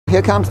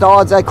Here comes the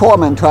R.J.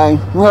 Corman train.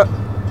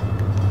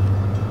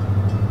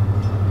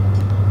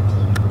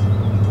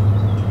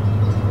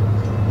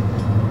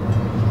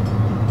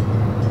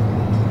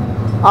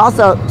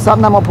 Also,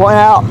 something I'm going to point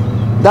out,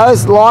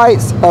 those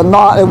lights are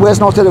not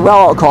original to the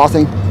railroad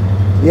crossing.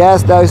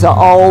 Yes, those are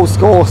old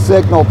school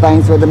signal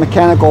things with the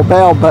mechanical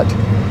bell, but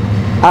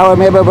I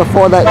remember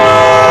before that,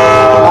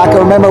 I can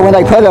remember when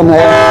they put them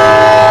there.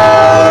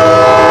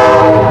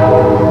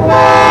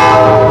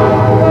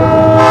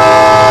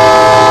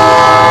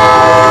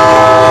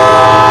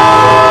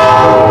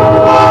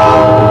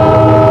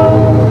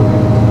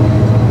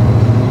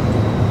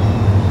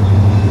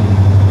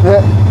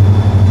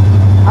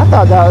 I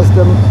thought that was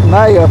the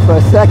mayor for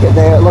a second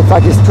there. It looks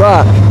like his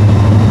truck.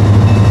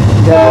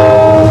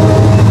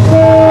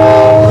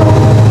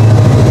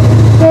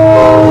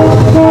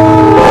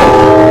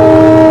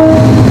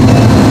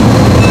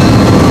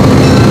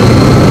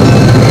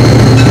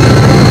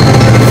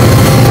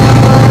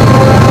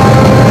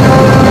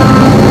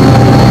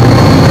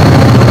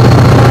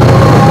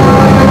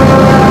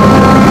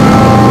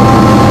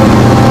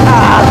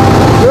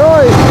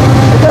 Really?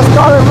 It just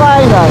started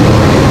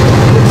raining.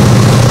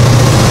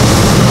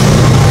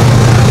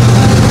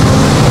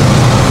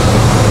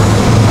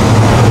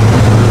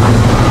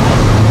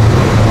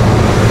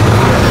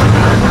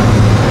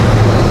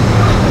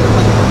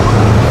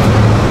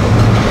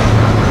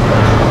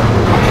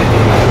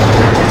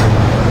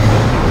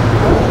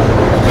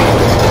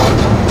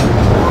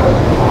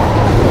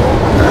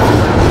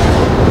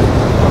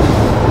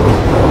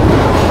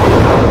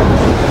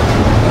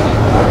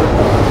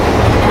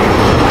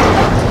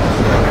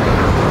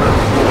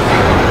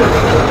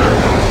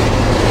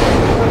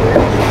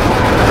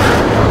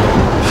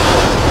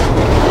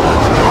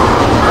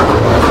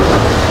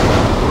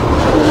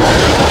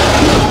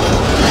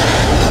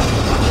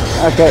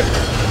 Okay,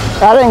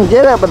 I didn't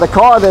get it, but the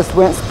car just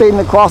went speeding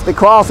across the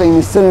crossing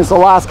as soon as the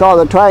last car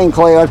of the train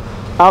cleared.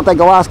 I don't think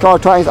the last car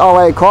of the train's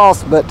already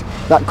crossed, but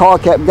that car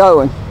kept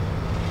going.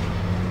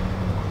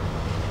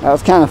 That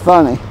was kind of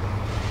funny.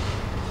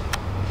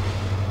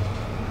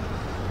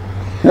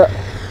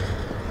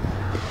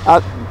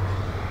 I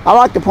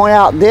like to point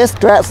out this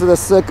stretch of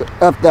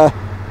the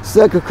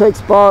Sucker Creek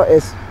Spur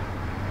is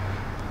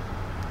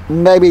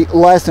maybe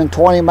less than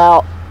 30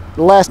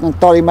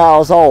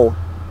 miles old.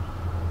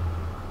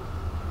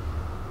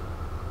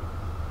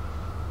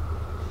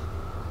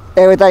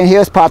 Everything here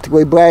is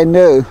practically brand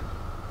new.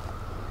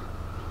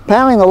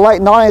 Apparently in the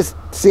late 90s,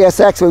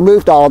 CSX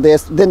removed all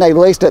this. Then they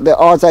leased it to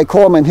R.J.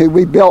 Corman, who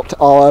rebuilt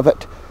all of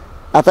it.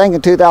 I think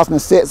in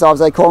 2006,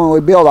 R.J. Corman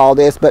rebuilt all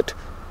this, but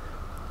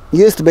it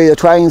used to be the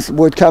trains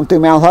would come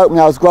through Mount Hope. When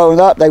I was growing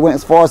up, they went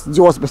as far as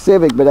Georgia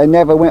Pacific, but they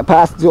never went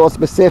past Georgia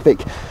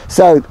Pacific.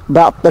 So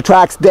about the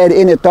tracks dead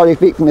ended 30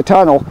 feet from the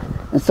tunnel.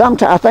 And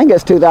sometime, I think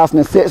it's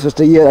 2006 was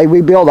the year they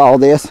rebuilt all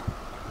this.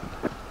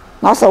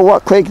 Also,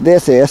 what creek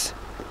this is.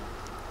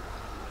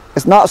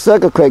 It's not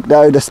Sucker Creek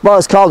though. The spur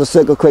is called the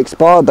Sucker Creek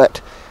Spur,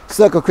 but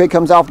Sucker Creek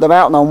comes off the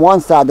mountain on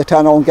one side of the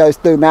tunnel and goes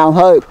through Mount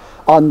Hope.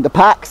 On the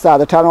Pack side of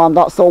the tunnel, I'm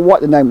not sure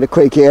what the name of the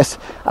creek is.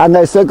 I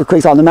know Sucker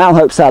Creek's on the Mount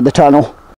Hope side of the tunnel.